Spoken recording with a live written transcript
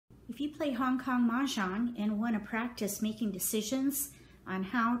If you play Hong Kong Mahjong and want to practice making decisions on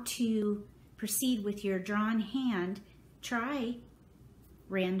how to proceed with your drawn hand, try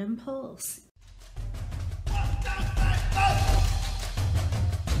random pulls.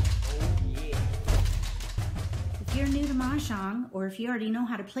 If you're new to Mahjong, or if you already know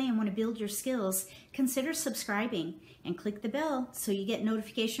how to play and want to build your skills, consider subscribing and click the bell so you get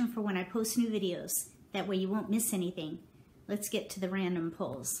notification for when I post new videos. That way you won't miss anything. Let's get to the random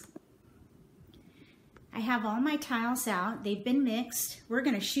pulls. I have all my tiles out. They've been mixed. We're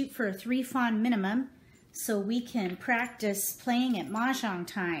going to shoot for a 3 fawn minimum so we can practice playing at Mahjong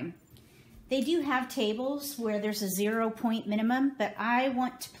time. They do have tables where there's a 0-point minimum, but I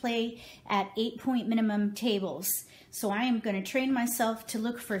want to play at 8-point minimum tables. So I am going to train myself to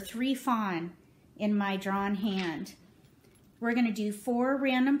look for 3 fawn in my drawn hand. We're going to do 4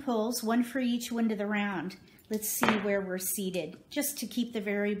 random pulls, 1 for each wind of the round. Let's see where we're seated. Just to keep the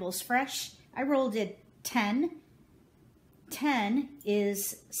variables fresh, I rolled it 10. 10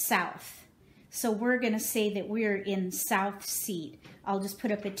 is south. So we're going to say that we're in south seat. I'll just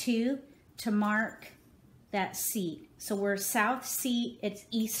put up a 2 to mark that seat. So we're south seat, it's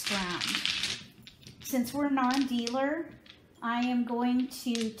east round. Since we're non-dealer, I am going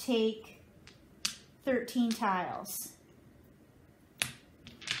to take 13 tiles.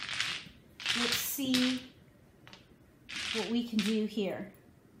 Let's see what we can do here.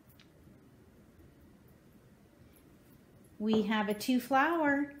 We have a 2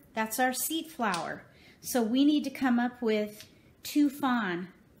 flower. That's our seat flower. So we need to come up with 2 fawn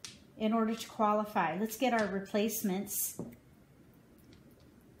in order to qualify. Let's get our replacements.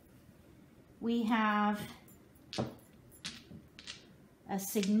 We have a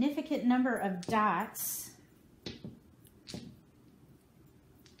significant number of dots.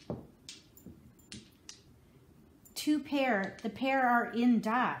 The pair are in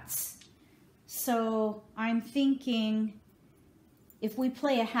dots. So I'm thinking if we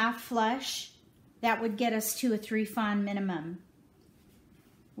play a half flush, that would get us to a 3 fawn minimum.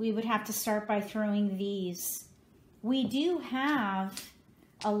 We would have to start by throwing these. We do have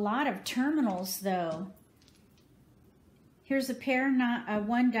a lot of terminals though. Here's a pair, a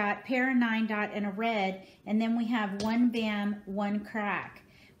 1 dot, pair, a 9 dot, and a red, and then we have 1 bam, 1 crack.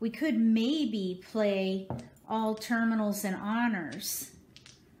 We could maybe play all terminals and honors.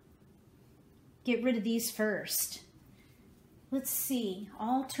 Get rid of these first. Let's see,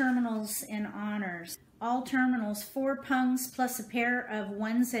 all terminals and honors. All terminals, 4 pungs plus a pair of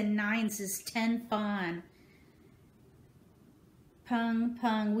 1s and 9s is 10 fawn. Pung,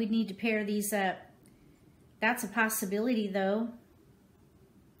 pung, we need to pair these up. That's a possibility though.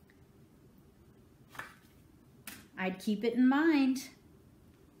 I'd keep it in mind.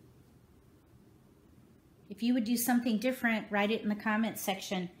 If you would do something different, write it in the comment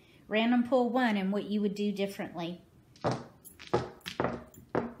section. Random pull 1 and what you would do differently.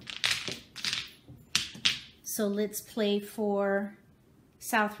 So let's play for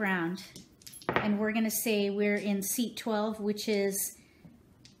south round. And we're going to say we're in seat 12, which is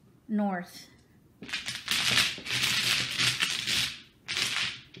north.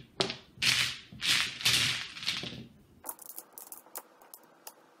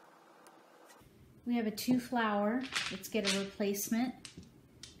 We have a 2 flower. Let's get a replacement.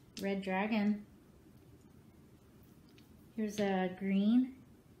 Red dragon. Here's a green,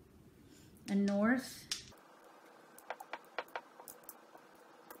 a north.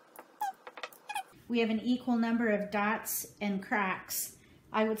 We have an equal number of dots and cracks.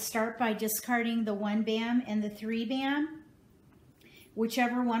 I would start by discarding the 1 bam and the 3 bam.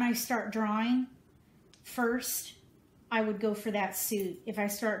 Whichever one I start drawing first, I would go for that suit. If I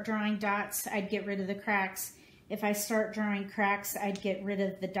start drawing dots, I'd get rid of the cracks. If I start drawing cracks, I'd get rid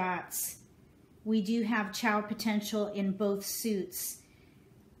of the dots. We do have chow potential in both suits.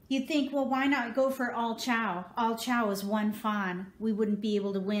 You'd think, well, why not go for all chow? All chow is 1 fawn. We wouldn't be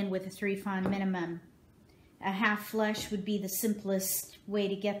able to win with a 3 fawn minimum. A half flush would be the simplest way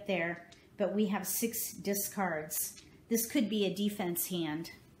to get there, but we have 6 discards. This could be a defense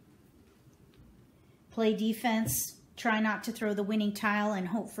hand. Play defense, try not to throw the winning tile, and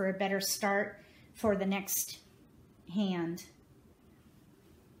hope for a better start for the next hand.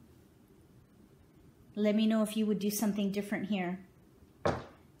 Let me know if you would do something different here.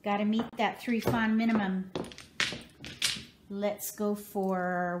 Got to meet that 3 fawn minimum. Let's go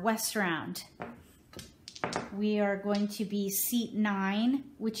for west round. We are going to be seat 9,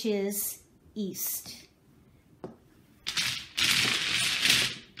 which is east.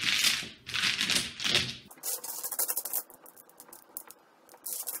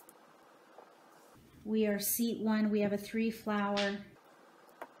 We are seat 1. We have a 3 flower.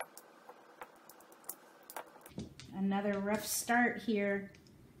 Another rough start here.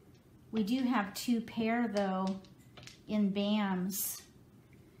 We do have 2 pair though in BAMs.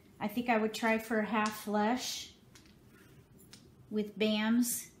 I think I would try for a half flush with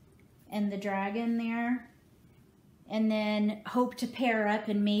BAMs and the dragon there, and then hope to pair up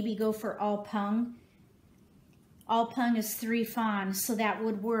and maybe go for all pung. All pung is 3 fawn, so that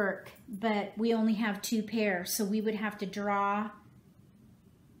would work, but we only have 2 pairs, so we would have to draw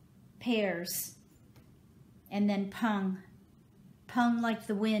pairs and then pung. Pung like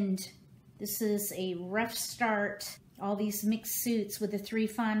the wind. This is a rough start. All these mixed suits with a 3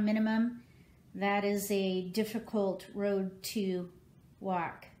 fawn minimum, that is a difficult road to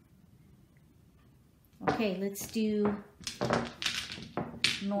walk. Okay, let's do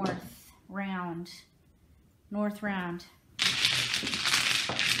north round. North round.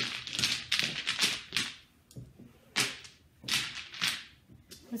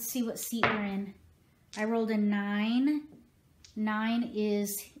 Let's see what seat we're in. I rolled a 9. 9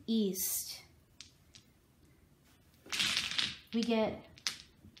 is east. We get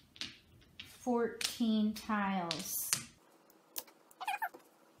 14 tiles.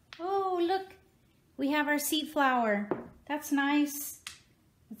 Oh, look, we have our seed flower. That's nice.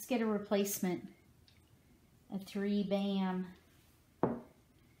 Let's get a replacement. A 3 BAM.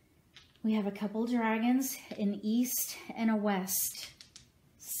 We have a couple dragons, an east and a west.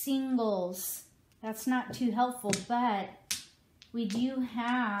 Singles. That's not too helpful, but we do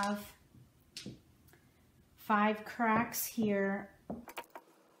have 5 cracks here.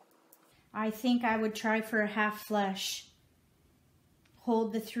 I think I would try for a half flush.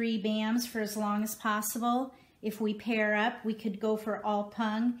 Hold the 3 BAMs for as long as possible. If we pair up, we could go for all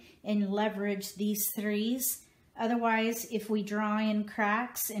pung and leverage these 3s. Otherwise, if we draw in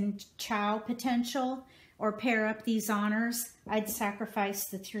cracks and chow potential or pair up these honors, I'd sacrifice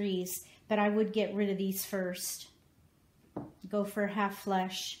the 3s, but I would get rid of these first. Go for a half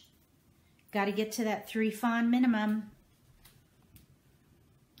flush. Got to get to that 3 fawn minimum.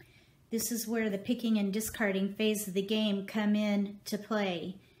 This is where the picking and discarding phase of the game come in to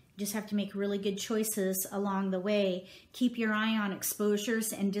play. You just have to make really good choices along the way. Keep your eye on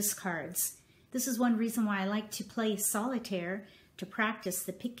exposures and discards. This is one reason why I like to play solitaire, to practice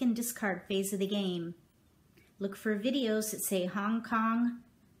the pick and discard phase of the game. Look for videos that say Hong Kong,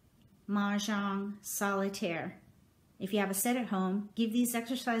 Mahjong, solitaire. If you have a set at home, give these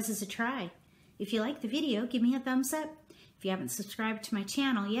exercises a try. If you like the video, give me a thumbs up. If you haven't subscribed to my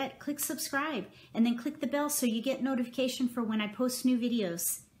channel yet, click subscribe and then click the bell so you get notification for when I post new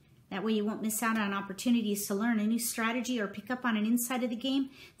videos. That way you won't miss out on opportunities to learn a new strategy or pick up on an insight of the game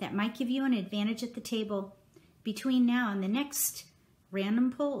that might give you an advantage at the table. Between now and the next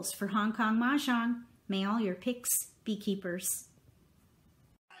random pulls for Hong Kong Mahjong, may all your picks be keepers.